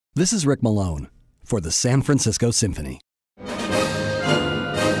This is Rick Malone for the San Francisco Symphony.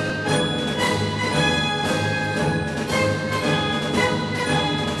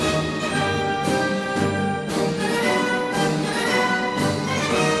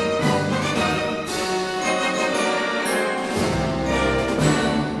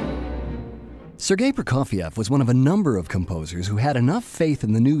 Sergei Prokofiev was one of a number of composers who had enough faith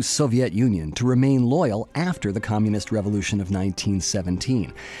in the new Soviet Union to remain loyal after the Communist Revolution of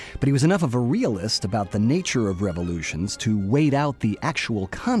 1917. But he was enough of a realist about the nature of revolutions to wait out the actual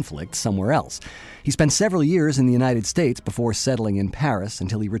conflict somewhere else. He spent several years in the United States before settling in Paris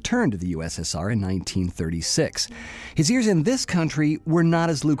until he returned to the USSR in 1936. His years in this country were not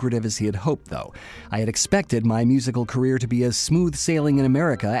as lucrative as he had hoped, though. I had expected my musical career to be as smooth sailing in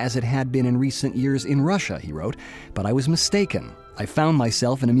America as it had been in recent years in Russia, he wrote, but I was mistaken. I found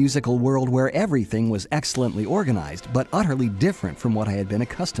myself in a musical world where everything was excellently organized, but utterly different from what I had been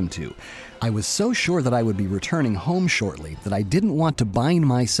accustomed to. I was so sure that I would be returning home shortly that I didn't want to bind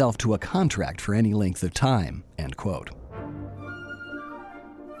myself to a contract for any length of time, end quote.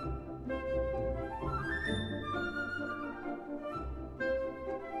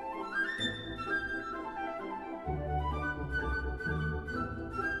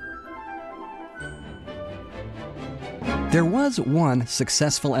 There was one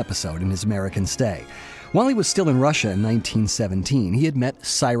successful episode in his American stay. While he was still in Russia in 1917, he had met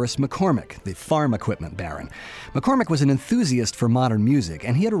Cyrus McCormick, the farm equipment baron. McCormick was an enthusiast for modern music,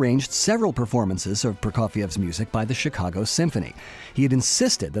 and he had arranged several performances of Prokofiev's music by the Chicago Symphony. He had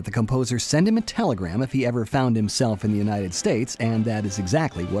insisted that the composer send him a telegram if he ever found himself in the United States, and that is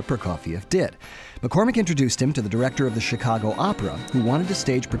exactly what Prokofiev did. McCormick introduced him to the director of the Chicago Opera, who wanted to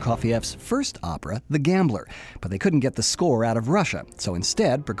stage Prokofiev's first opera, The Gambler, but they couldn't get the score out of Russia. So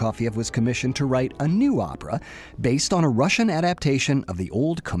instead, Prokofiev was commissioned to write a new opera based on a Russian adaptation of the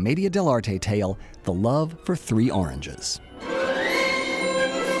old Commedia dell'arte tale, The Love for Three Oranges.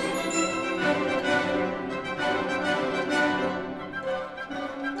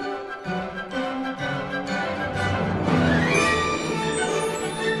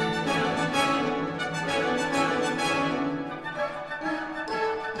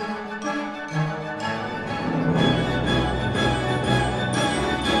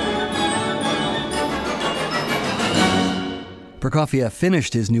 Prokofiev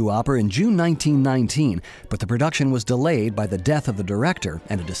finished his new opera in June 1919, but the production was delayed by the death of the director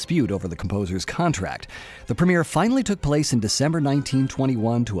and a dispute over the composer's contract. The premiere finally took place in December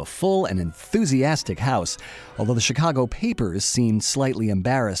 1921 to a full and enthusiastic house, although the Chicago papers seemed slightly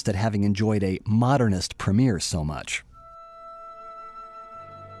embarrassed at having enjoyed a modernist premiere so much.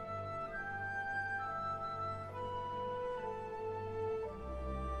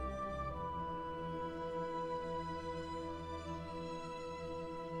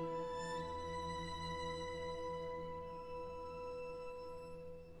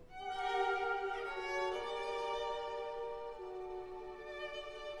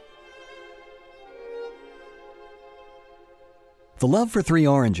 The Love for Three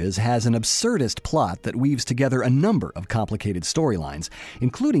Oranges has an absurdist plot that weaves together a number of complicated storylines,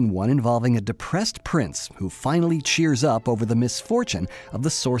 including one involving a depressed prince who finally cheers up over the misfortune of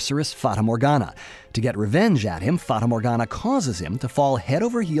the sorceress Fata Morgana. To get revenge at him, Fata Morgana causes him to fall head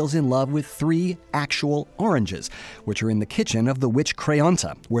over heels in love with three actual oranges, which are in the kitchen of the witch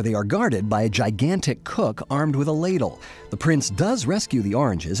Creonta, where they are guarded by a gigantic cook armed with a ladle. The prince does rescue the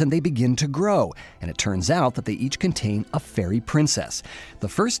oranges, and they begin to grow, and it turns out that they each contain a fairy princess. The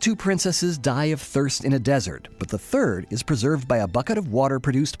first two princesses die of thirst in a desert, but the third is preserved by a bucket of water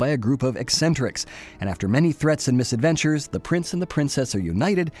produced by a group of eccentrics. And after many threats and misadventures, the prince and the princess are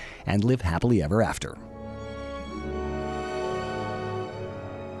united and live happily ever after.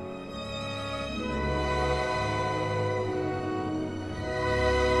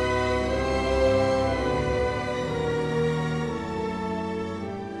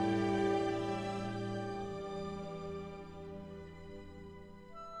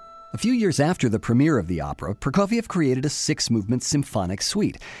 A few years after the premiere of the opera, Prokofiev created a six-movement symphonic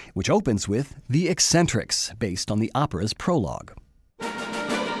suite, which opens with The Eccentrics, based on the opera's prologue.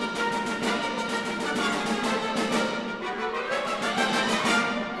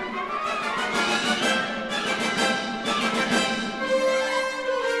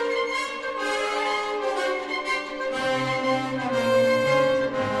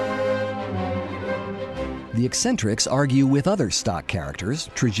 The eccentrics argue with other stock characters,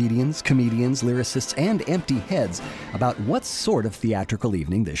 tragedians, comedians, lyricists, and empty heads about what sort of theatrical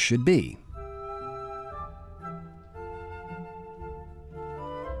evening this should be.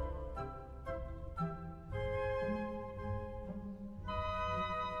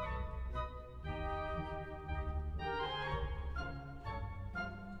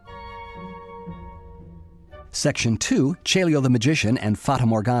 Section 2, Celio the Magician and Fata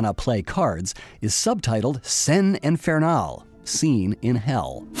Morgana Play Cards, is subtitled Scène Infernale, Scene in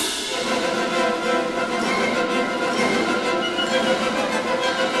Hell.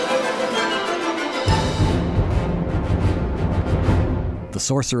 The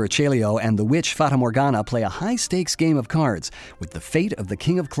sorcerer Celio and the witch Fata Morgana play a high-stakes game of cards, with the fate of the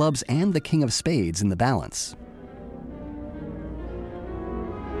King of Clubs and the King of Spades in the balance.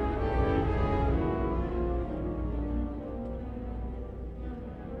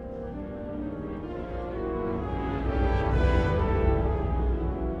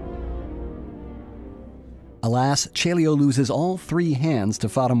 Alas, Celio loses all 3 hands to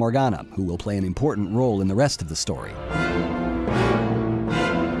Fata Morgana, who will play an important role in the rest of the story.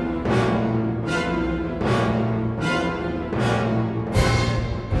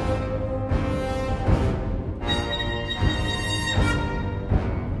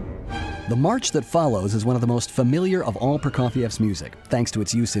 The march that follows is one of the most familiar of all Prokofiev's music, thanks to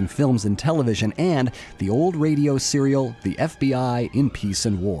its use in films and television and the old radio serial The FBI in Peace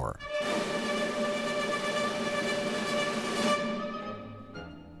and War.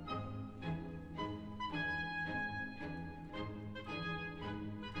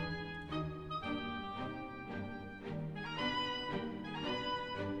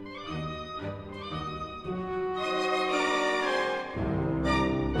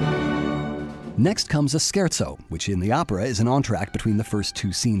 Next comes a scherzo, which in the opera is an entr'acte between the first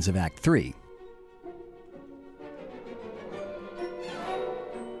 2 scenes of Act 3.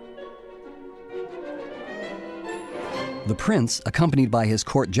 The prince, accompanied by his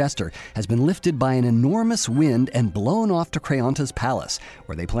court jester, has been lifted by an enormous wind and blown off to Creonta's palace,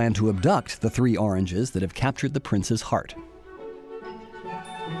 where they plan to abduct the 3 oranges that have captured the prince's heart.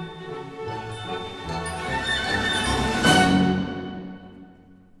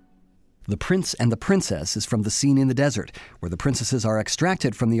 The Prince and the Princess is from the scene in the desert, where the princesses are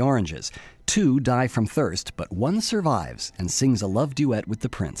extracted from the oranges. 2 die from thirst, but 1 survives and sings a love duet with the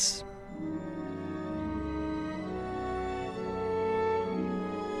prince.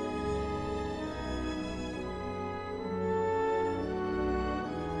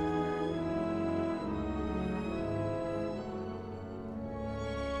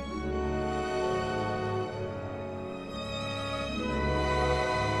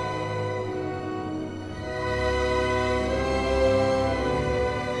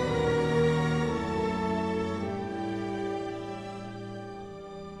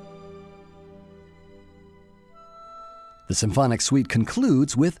 The symphonic suite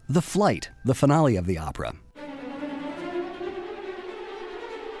concludes with The Flight, the finale of the opera.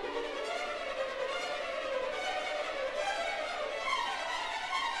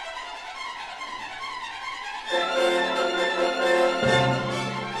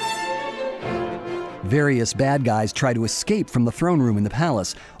 Various bad guys try to escape from the throne room in the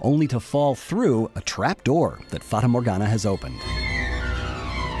palace, only to fall through a trap door that Fata Morgana has opened.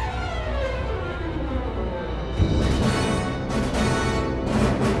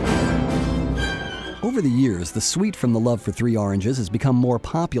 Over the years, the suite from The Love for 3 Oranges has become more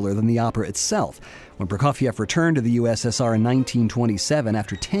popular than the opera itself. When Prokofiev returned to the USSR in 1927,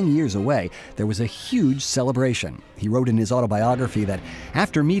 after 10 years away, there was a huge celebration. He wrote in his autobiography that,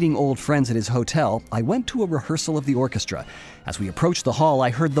 after meeting old friends at his hotel, I went to a rehearsal of the orchestra. As we approached the hall, I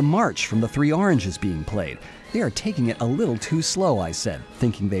heard the march from the 3 Oranges being played. They are taking it a little too slow, I said,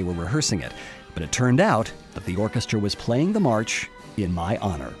 thinking they were rehearsing it. But it turned out that the orchestra was playing the march in my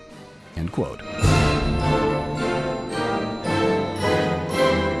honor. End quote.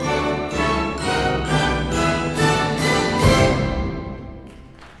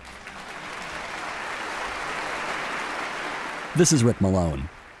 This is Rick Malone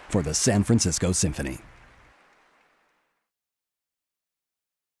for the San Francisco Symphony.